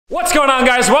What's going on,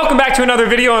 guys? Welcome back to another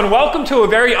video, and welcome to a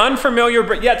very unfamiliar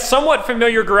but yet somewhat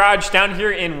familiar garage down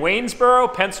here in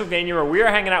Waynesboro, Pennsylvania, where we are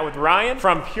hanging out with Ryan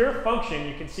from Pure Function.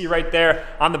 You can see right there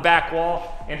on the back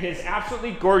wall, and his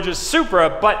absolutely gorgeous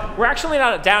Supra. But we're actually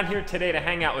not down here today to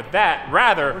hang out with that.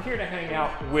 Rather, we're here to hang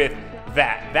out with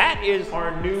that. That is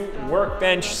our new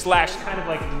workbench slash kind of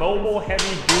like mobile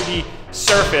heavy duty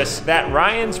surface that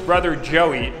Ryan's brother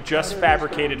Joey just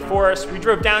fabricated for us. We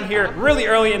drove down here really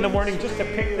early in the morning just to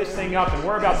pick this thing up, and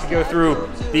we're about to go through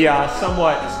the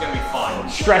somewhat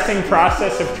stressing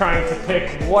process of trying to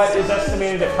pick what is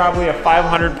estimated at probably a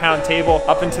 500-pound table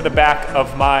up into the back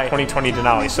of my 2020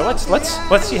 Denali. So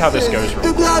let's see how this goes.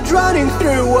 The blood running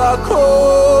through our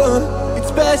core.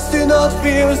 It's best to not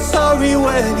feel sorry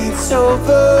when it's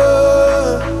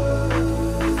over.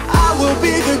 I will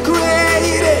be the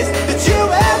greatest that you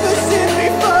ever seen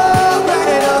before,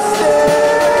 and I'll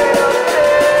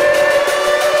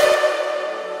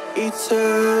stay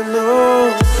eternal.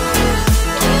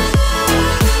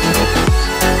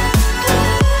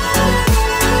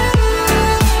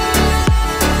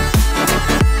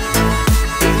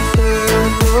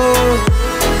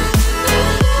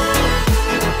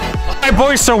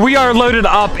 Boys, so we are loaded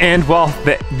up, and well,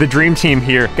 the dream team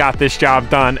here got this job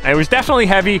done. It was definitely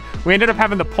heavy. We ended up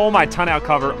having to pull my tonneau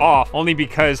cover off only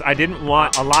because I didn't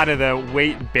want a lot of the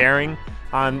weight bearing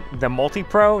on the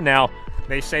Multi-Pro. Now,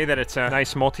 they say that it's a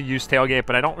nice multi-use tailgate,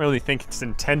 but I don't really think it's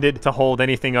intended to hold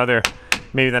anything other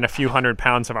maybe than a few hundred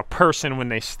pounds of a person when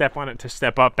they step on it to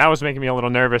step up. That was making me a little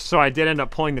nervous, so I did end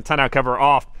up pulling the tonneau cover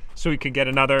off so we could get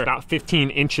another about 15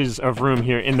 inches of room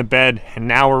here in the bed. And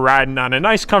now we're riding on a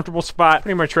nice comfortable spot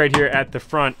pretty much right here at the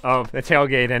front of the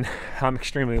tailgate, and I'm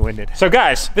extremely winded. So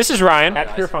guys, this is Ryan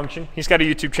at Pure Function. He's got a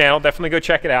YouTube channel, definitely go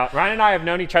check it out. Ryan and I have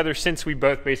known each other since we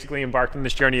both basically embarked on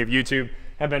this journey of YouTube,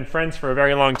 have been friends for a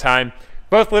very long time,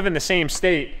 both live in the same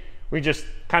state. We just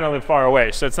kind of live far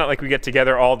away, so it's not like we get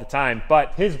together all the time.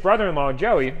 But his brother-in-law,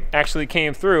 Joey, actually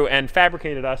came through and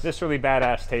fabricated us this really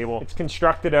badass table. It's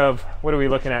constructed of, what are we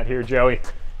looking at here, Joey?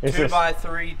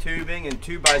 2x3 tubing and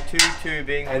 2x2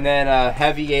 tubing, and then a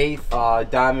heavy eighth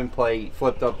diamond plate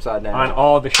flipped upside down. On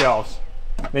all the shelves.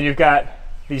 Then you've got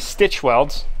these stitch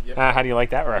welds. Yep. How do you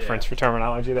like that reference for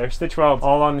terminology there? Stitch welds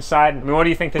all on the side. I mean, what do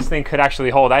you think this thing could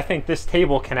actually hold? I think this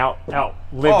table can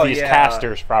outlive these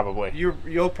casters probably.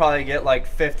 You'll probably get like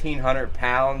 1,500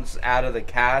 pounds out of the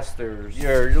casters.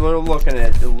 You're looking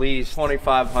at least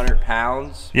 2,500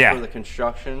 pounds for the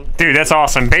construction. Dude, that's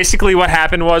awesome. Basically what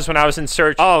happened was, when I was in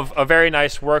search of a very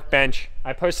nice workbench,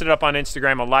 I posted it up on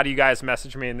Instagram. A lot of you guys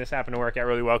messaged me, and this happened to work out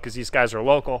really well because these guys are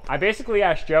local. I basically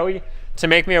asked Joey to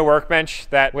make me a workbench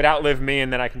that would outlive me,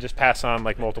 and then I can just pass on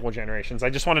like multiple generations. I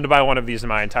just wanted to buy one of these in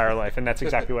my entire life, and that's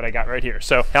exactly what I got right here.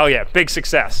 So hell yeah, big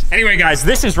success. Anyway guys,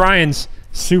 this is Ryan's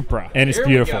Supra, and it's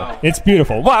beautiful. It's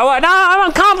beautiful. Well, no,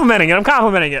 I'm complimenting it. I'm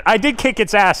complimenting it. I did kick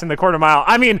its ass in the quarter mile.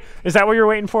 I mean, is that what you're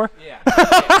waiting for? Yeah.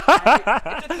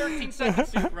 It's a 13-second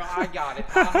Supra. I got it.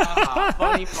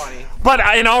 Funny. But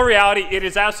in all reality, it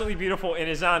is absolutely beautiful. It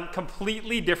is on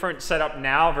completely different setup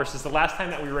now versus the last time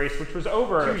that we raced, which was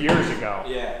over 2 years ago.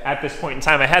 Yeah. At this point in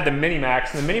time, I had the Mini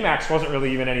Max, and the Mini Max wasn't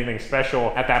really even anything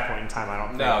special at that point in time, I don't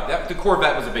think. No, the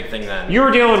Corvette was a big thing then. You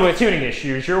were dealing with tuning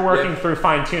issues. You're working through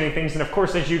fine-tuning things, and of course,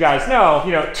 as you guys know,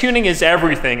 tuning is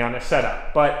everything on a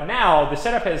setup. But now the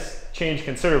setup has changed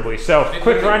considerably. So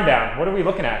quick rundown. What are we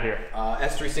looking at here?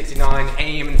 S369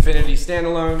 AIM Infinity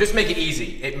standalone. Just make it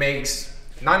easy. It makes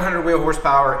 900 wheel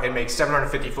horsepower. It makes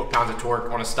 750 foot-pounds of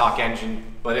torque on a stock engine.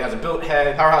 But it has a built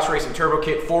head, Powerhouse Racing turbo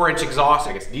kit, 4-inch exhaust,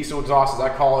 I guess diesel exhaust as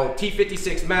I call it,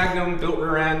 T56 Magnum, built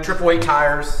rear end, 888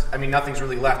 tires. I mean, nothing's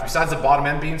really left. Besides the bottom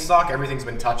end being stock, everything's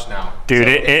been touched now. Dude,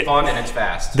 so it's fun and it's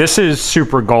fast. This is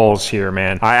super goals here,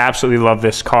 man. I absolutely love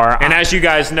this car. And as you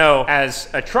guys know, as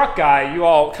a truck guy, you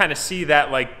all kind of see that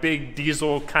like big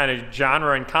diesel kind of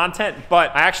genre and content.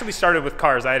 But I actually started with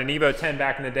cars. I had an Evo 10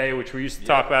 back in the day, which we used to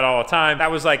talk about all the time.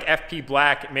 That was like FP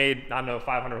Black. It made, I don't know,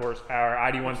 500 horsepower,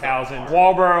 ID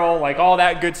 1000. Marlboro, like all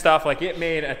that good stuff. Like it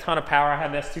made a ton of power. I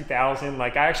had an S2000.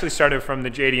 Like I actually started from the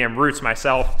JDM roots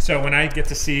myself. So when I get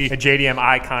to see a JDM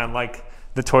icon like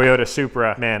the Toyota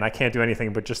Supra, man, I can't do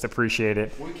anything but just appreciate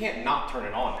it. Well, we can't not turn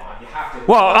it on now. You have to.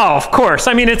 Well, oh, of course.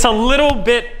 I mean, it's a little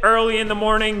bit early in the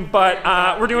morning, but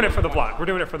we're doing it for the vlog. We're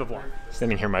doing it for the vlog.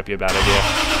 Standing here might be a bad idea.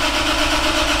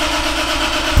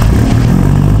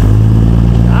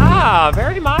 Ah,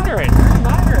 very moderate, very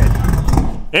moderate.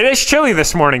 It is chilly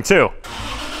this morning too.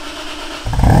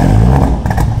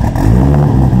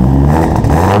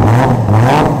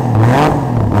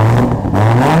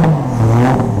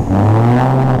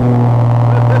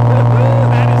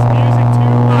 That is music to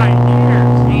my ears.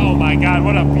 Oh my God,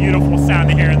 what a beautiful sound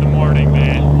to hear in in the morning,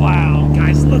 man. Wow,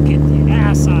 guys, look at the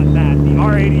ass on that. The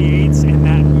R88s and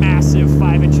that massive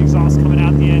 5-inch exhaust coming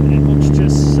out the end. It looks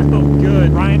just so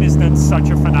good. Ryan has done such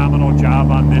a phenomenal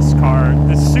job on this car.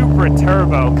 The Supra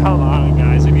Turbo, come on,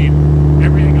 guys. I mean,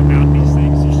 everything about these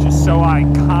things is just so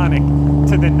iconic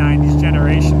to the 90s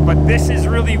generation. But this is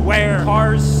really where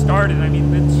cars started. I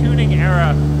mean, the tuning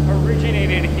era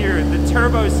originated here. The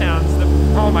turbo sounds,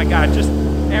 oh my God, just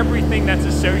everything that's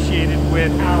associated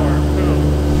with power.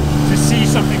 Boom. To see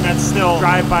something that's still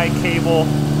drive-by cable,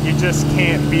 you just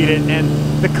can't beat it. And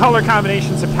the color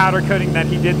combinations of powder coating that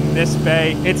he did in this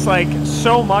bay, it's like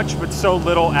so much but so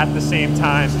little at the same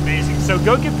time. It's amazing. So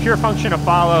go give Pure Function a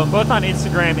follow, both on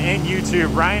Instagram and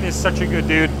YouTube. Ryan is such a good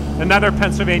dude, another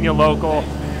Pennsylvania local.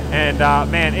 And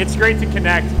man, it's great to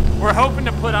connect. We're hoping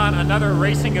to put on another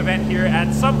racing event here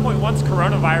at some point once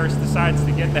coronavirus decides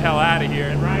to get the hell out of here.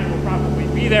 And Ryan will probably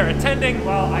be there attending.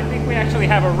 Well, I think we actually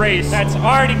have a race that's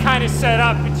already kind of set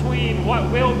up between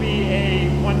what will be a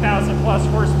 1,000 plus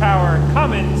horsepower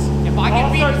Cummins. If I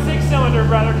get also beat, 6-cylinder,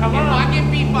 brother, come on. If I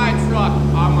get beat by a truck,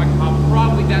 I'll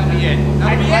probably, that'll be it.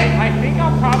 I think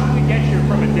I'll probably get you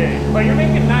from a dig. But you're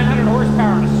making 900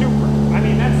 horsepower in a Supra. I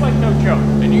mean, that's like no joke.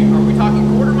 And are we talking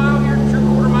quarter mile here? True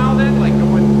quarter mile then? Like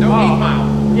going, no 8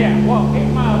 mile? Yeah, well, 8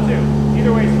 mile too.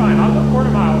 Either way is fine. I'll go quarter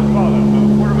mile as well though.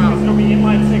 Oh, quarter mile. Because it'll be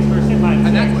inline 6 versus inline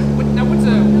 6. And that's now what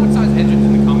size engine's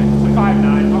in the Cummins?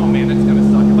 5.9. Oh man, that's gonna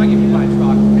suck. If I get beat by a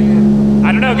truck, man.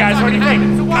 I don't know, guys. What do you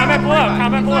think? So Comment below.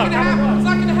 Comment below. It's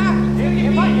not gonna happen.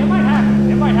 It might happen.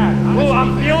 It might happen. Well,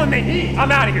 I'm feeling the heat.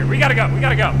 I'm out of here. We gotta go. We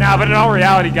gotta go. Now, but in all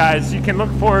reality, guys, you can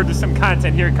look forward to some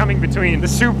content here coming between the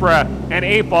Supra and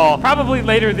 8-Ball. Probably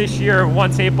later this year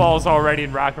once 8-Ball is all ready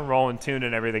and rock and roll and tune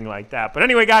and everything like that. But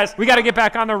anyway, guys, we gotta get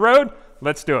back on the road.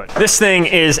 Let's do it. This thing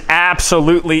is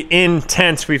absolutely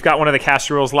intense. We've got one of the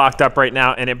caster wheels locked up right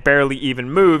now and it barely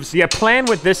even moves. The plan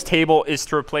with this table is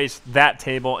to replace that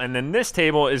table, and then this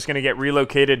table is gonna get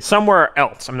relocated somewhere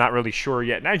else. I'm not really sure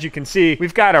yet. And as you can see,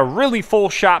 we've got a really full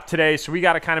shop today, so we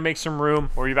gotta kind of make some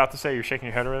room. What were you about to say? You're shaking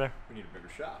your head over there? We need a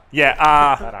bigger shop. Yeah,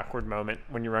 that awkward moment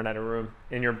when you run out of room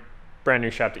in your brand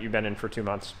new shop that you've been in for 2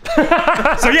 months.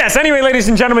 So yes, anyway, ladies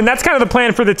and gentlemen, that's kind of the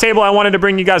plan for the table. I wanted to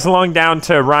bring you guys along down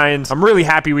to Ryan's. I'm really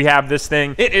happy we have this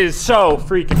thing. It is so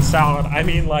freaking solid. I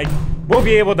mean, like, we'll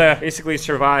be able to basically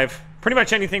survive pretty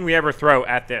much anything we ever throw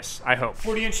at this, I hope.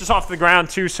 40 inches off the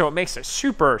ground too, so it makes a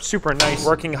super, super nice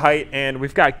working height, and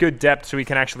we've got good depth so we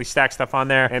can actually stack stuff on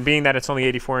there. And being that it's only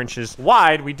 84 inches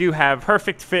wide, we do have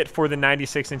perfect fit for the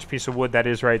 96-inch piece of wood that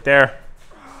is right there.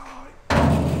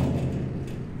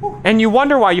 And you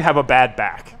wonder why you have a bad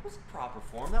back. That was proper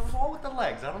form. That was all with the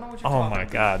legs. I don't know what you're Oh talking my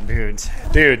about. God, dudes.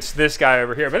 Dudes, this guy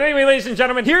over here. But anyway, ladies and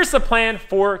gentlemen, here's the plan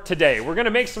for today. We're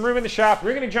gonna make some room in the shop.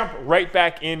 We're gonna jump right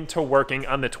back into working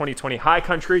on the 2020 High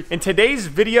Country. In today's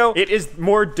video, it is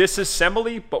more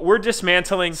disassembly, but we're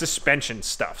dismantling suspension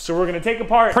stuff. So we're gonna take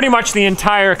apart pretty much the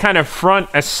entire kind of front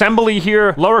assembly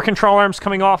here. Lower control arms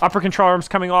coming off, upper control arms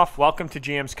coming off. Welcome to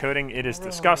GM's coating. It is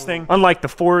disgusting. Unlike the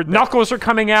Ford, knuckles are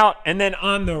coming out. And then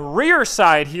on the rear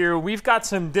side here, we've got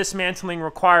some dismantling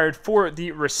required for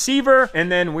the receiver,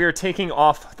 and then we're taking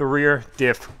off the rear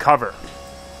diff cover.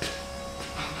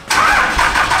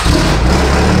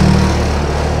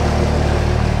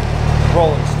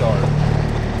 Rolling start.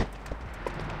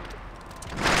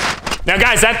 Now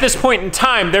guys, at this point in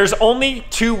time, there's only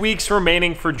 2 weeks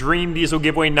remaining for Dream Diesel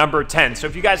giveaway number 10. So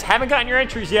if you guys haven't gotten your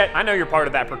entries yet, I know you're part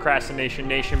of that procrastination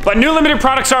nation. But new limited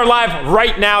products are live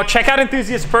right now. Check out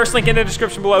Enthusiast, first link in the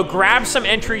description below. Grab some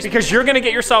entries because you're gonna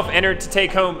get yourself entered to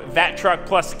take home that truck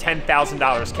plus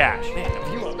 $10,000 cash. Man, the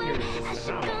view up here is just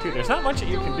phenomenal too. There's not much that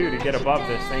you can do to get above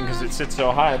this thing because it sits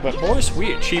so high, but boys,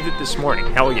 we achieved it this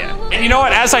morning. Hell yeah. And you know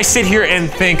what? As I sit here and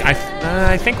think,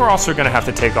 I think we're also gonna have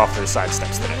to take off those side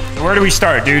steps today. So where do we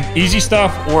start, dude? Easy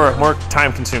stuff or more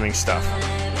time-consuming stuff?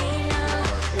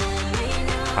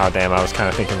 Oh, damn, I was kind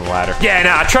of thinking the latter. Yeah,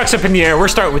 nah, truck's up in the air. We're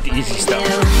starting with the easy stuff.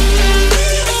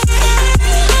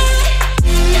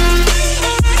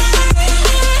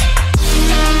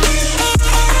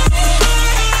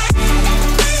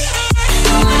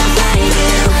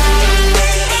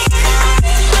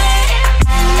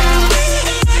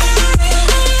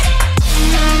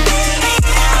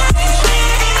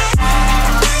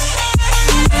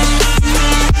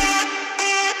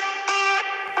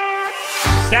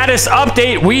 Status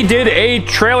update, we did a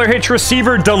trailer hitch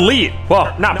receiver delete.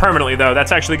 Well, not permanently though,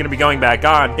 that's actually gonna be going back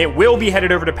on. It will be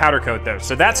headed over to powder coat though.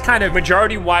 So that's kind of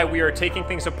majority why we are taking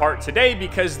things apart today,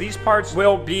 because these parts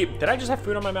will be, did I just have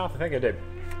food on my mouth? I think I did.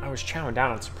 I was chowing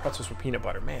down on some pretzels with peanut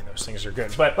butter. Man, those things are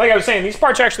good. But like I was saying, these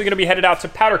parts are actually gonna be headed out to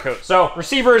powder coat. So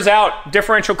receiver is out,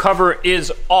 differential cover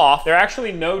is off. There are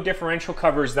actually no differential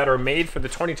covers that are made for the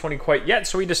 2020 quite yet,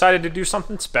 so we decided to do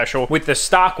something special with the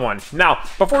stock one. Now,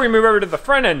 before we move over to the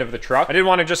front end of the truck, I did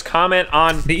want to just comment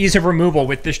on the ease of removal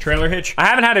with this trailer hitch. I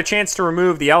haven't had a chance to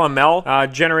remove the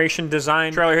LML generation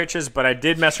design trailer hitches, but I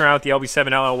did mess around with the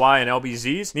LB7 LLY and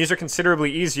LBZs. These are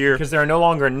considerably easier because there are no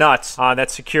longer nuts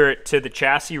that secure it to the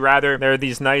chassis. Rather, there are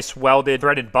these nice welded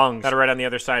threaded bungs that are right on the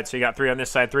other side. So you got 3 on this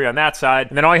side, 3 on that side.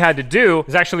 And then all you had to do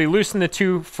is actually loosen the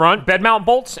 2 front bed mount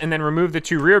bolts and then remove the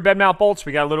 2 rear bed mount bolts.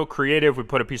 We got a little creative. We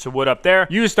put a piece of wood up there,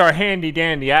 used our handy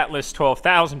dandy Atlas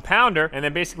 12,000 pounder, and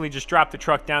then basically just dropped the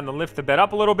truck down to lift the bed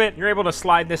up a little bit. You're able to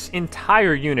slide this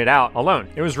entire unit out alone.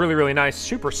 It was really, really nice,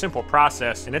 super simple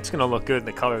process, and it's gonna look good in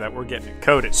the color that we're getting it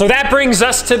coated. So that brings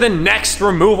us to the next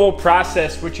removal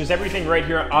process, which is everything right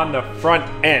here on the front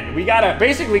end. We gotta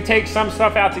basically take some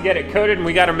stuff out to get it coated, and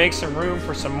we gotta make some room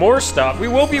for some more stuff. We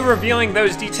will be revealing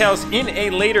those details in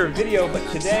a later video, but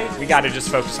today we gotta just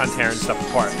focus on tearing stuff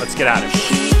apart. Let's get out of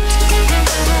here.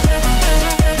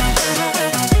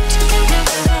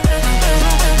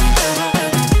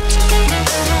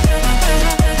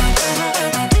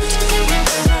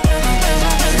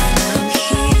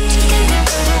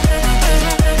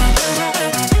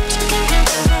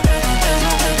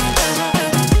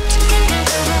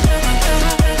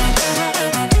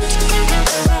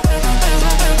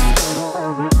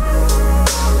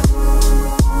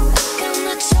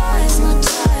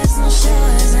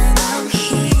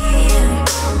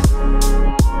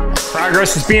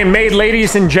 Progress is being made,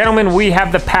 ladies and gentlemen. We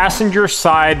have the passenger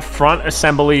side front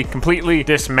assembly completely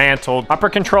dismantled. Upper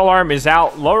control arm is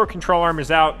out, lower control arm is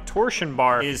out, torsion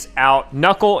bar is out,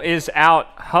 knuckle is out,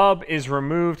 hub is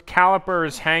removed, caliper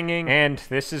is hanging, and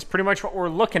this is pretty much what we're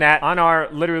looking at on our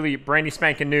literally brandy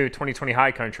spanking new 2020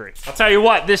 High Country. I'll tell you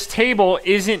what, this table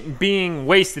isn't being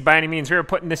wasted by any means. We are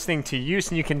putting this thing to use,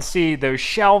 and you can see those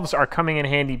shelves are coming in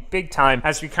handy big time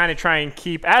as we kind of try and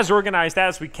keep as organized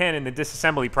as we can in the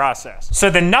disassembly process. So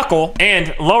the knuckle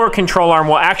and lower control arm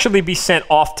will actually be sent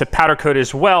off to powder coat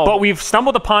as well, but we've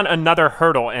stumbled upon another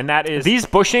hurdle, and that is these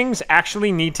bushings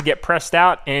actually need to get pressed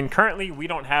out, and currently we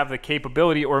don't have the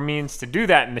capability or means to do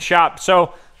that in the shop.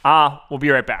 So we'll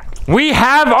be right back. We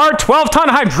have our 12-ton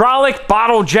hydraulic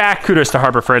bottle jack. Kudos to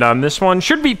Harbor Freight on this one.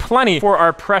 Should be plenty for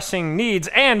our pressing needs.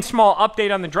 And small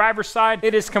update on the driver's side,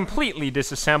 it is completely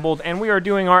disassembled, and we are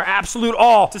doing our absolute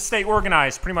all to stay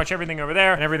organized. Pretty much everything over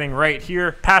there and everything right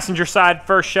here. Passenger side,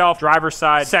 first shelf. Driver's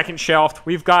side, second shelf.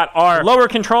 We've got our lower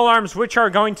control arms, which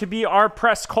are going to be our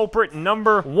press culprit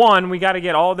number 1. We got to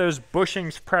get all those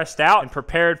bushings pressed out and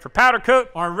prepared for powder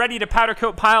coat. Our ready to powder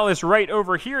coat pile is right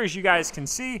over here, as you guys can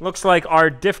see. Looks like our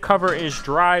diff cover is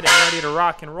dried and ready to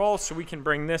rock and roll, so we can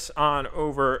bring this on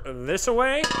over this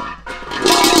way.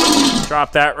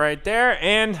 Drop that right there,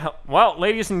 and well,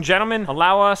 ladies and gentlemen,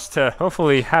 allow us to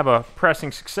hopefully have a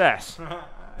pressing success.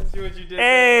 I see what you did.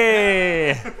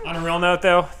 Hey! On a real note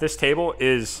though, this table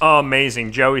is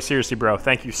amazing. Joey, seriously bro,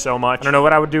 thank you so much. I don't know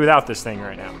what I would do without this thing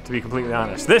right now, to be completely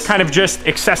honest. This kind of just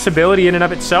accessibility in and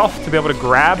of itself, to be able to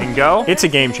grab and go, it's a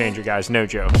game changer, guys, no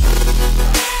joke.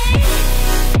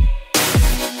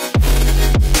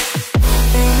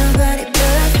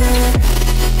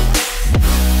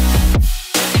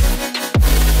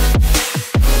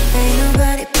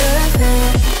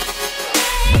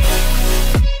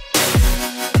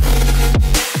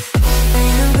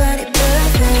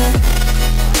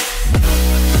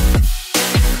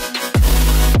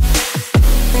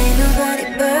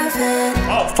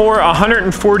 For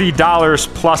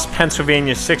 $140 plus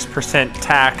Pennsylvania 6%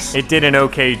 tax, it did an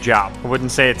okay job. I wouldn't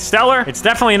say it's stellar. It's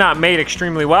definitely not made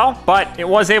extremely well, but it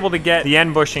was able to get the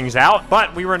end bushings out,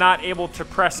 but we were not able to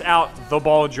press out the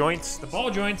ball joints. The ball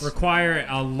joints require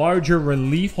a larger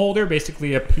relief holder,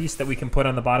 basically a piece that we can put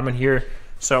on the bottom of here,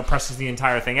 so it presses the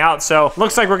entire thing out. So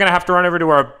looks like we're gonna have to run over to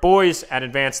our boys at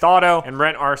Advanced Auto and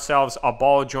rent ourselves a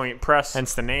ball joint press,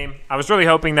 hence the name. I was really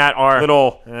hoping that our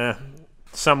little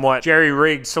somewhat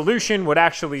jerry-rigged solution would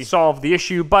actually solve the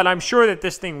issue, but I'm sure that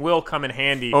this thing will come in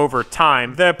handy over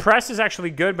time. The press is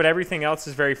actually good, but everything else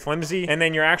is very flimsy, and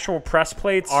then your actual press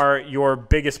plates are your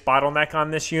biggest bottleneck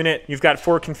on this unit. You've got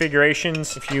 4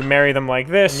 configurations. If you marry them like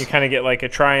this, you kind of get like a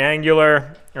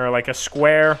triangular or like a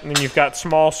square, and then you've got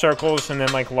small circles and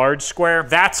then like large square.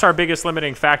 That's our biggest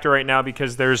limiting factor right now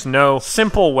because there's no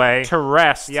simple way to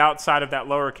rest the outside of that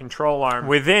lower control arm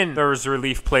within those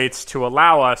relief plates to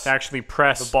allow us to actually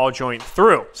press the ball joint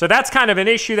through. So that's kind of an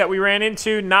issue that we ran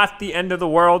into. Not the end of the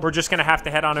world. We're just gonna have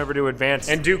to head on over to Advanced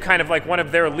and do kind of like one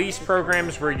of their lease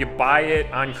programs where you buy it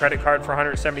on credit card for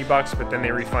 170 bucks, but then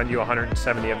they refund you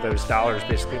 170 of those dollars,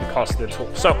 basically the cost of the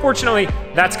tool. So fortunately,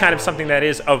 that's kind of something that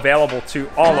is available to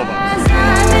all of us.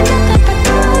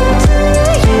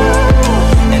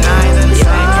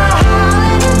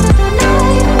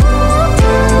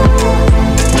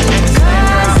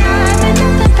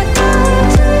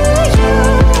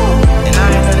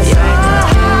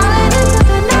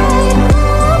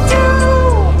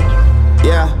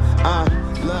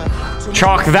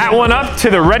 Chalk that one up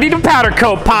to the ready to powder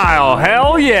coat pile.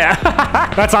 Hell yeah.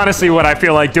 That's honestly what I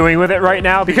feel like doing with it right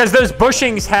now because those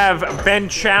bushings have been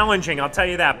challenging, I'll tell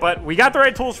you that. But we got the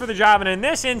right tools for the job, and in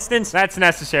this instance, that's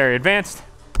necessary. Advanced,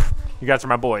 you guys are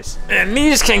my boys. And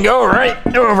these can go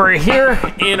right over here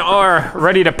in our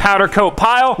ready to powder coat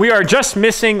pile. We are just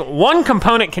missing one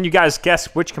component. Can you guys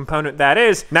guess which component that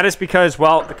is? And that is because,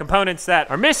 well, the components that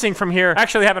are missing from here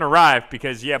actually haven't arrived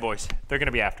because, yeah, boys, they're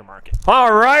gonna be aftermarket.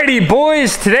 Alrighty,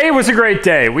 boys, today was a great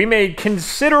day. We made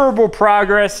considerable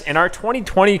progress and our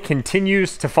 2020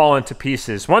 continues to fall into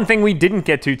pieces. One thing we didn't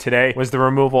get to today was the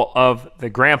removal of the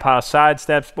grandpa side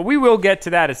steps, but we will get to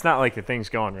that. It's not like the thing's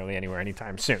going really anywhere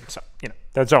anytime soon, so, you know,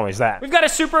 that's always that. We've got a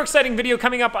super exciting video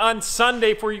coming up on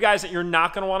Sunday for you guys that you're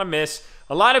not gonna wanna miss.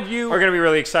 A lot of you are gonna be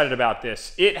really excited about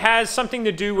this. It has something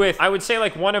to do with, I would say,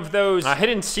 like one of those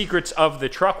hidden secrets of the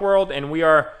truck world, and we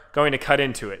are going to cut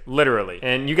into it, literally.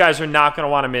 And you guys are not gonna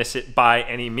wanna miss it by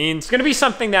any means. It's gonna be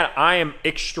something that I am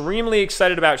extremely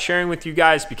excited about sharing with you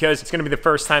guys because it's gonna be the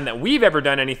first time that we've ever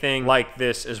done anything like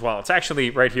this as well. It's actually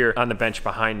right here on the bench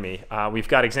behind me. We've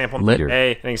got example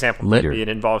A and example B. It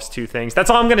involves two things. That's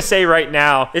all I'm gonna say right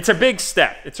now. It's a big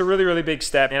step. It's a really, really big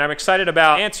step. And I'm excited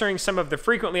about answering some of the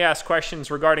frequently asked questions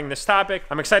regarding this topic.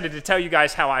 I'm excited to tell you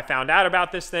guys how I found out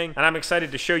about this thing. And I'm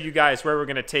excited to show you guys where we're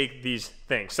gonna take these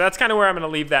things. So that's kind of where I'm gonna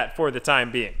leave that for the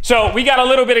time being. So we got a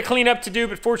little bit of cleanup to do,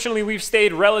 but fortunately we've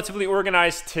stayed relatively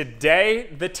organized today.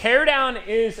 The teardown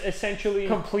is essentially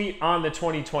complete on the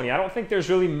 2020. I don't think there's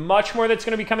really much more that's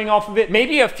gonna be coming off of it.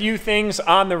 Maybe a few things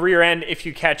on the rear end if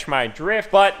you catch my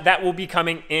drift, but that will be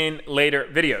coming in later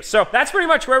videos. So that's pretty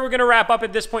much where we're gonna wrap up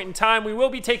at this point in time. We will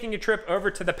be taking a trip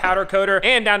over to the powder coater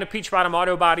and down to Peach Bottom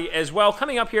Auto Body as well,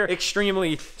 coming up here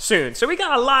extremely soon. So we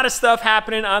got a lot of stuff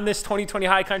happening on this 2020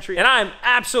 High Country, and I'm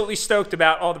absolutely stoked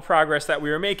about all the progress that we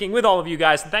were making with all of you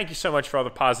guys, and thank you so much for all the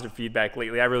positive feedback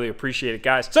lately. I really appreciate it,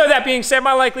 guys. So that being said,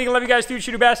 my likely love you guys, do what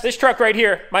you do best. This truck right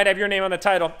here might have your name on the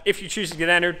title. If you choose to get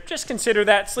entered, just consider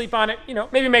that, sleep on it, you know,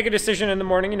 maybe make a decision in the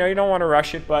morning. You know, you don't want to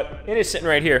rush it, but it is sitting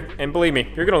right here, and believe me,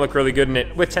 you're gonna look really good in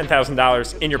it with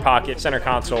 $10,000 in your pocket, center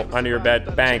console, under your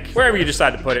bed, bank, wherever you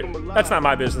decide to put it. That's not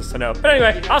my business to know. But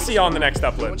anyway, I'll see y'all on the next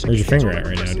upload. Where's your finger at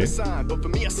right now, dude?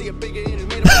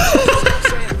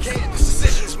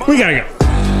 We gotta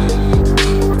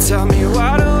go. Tell me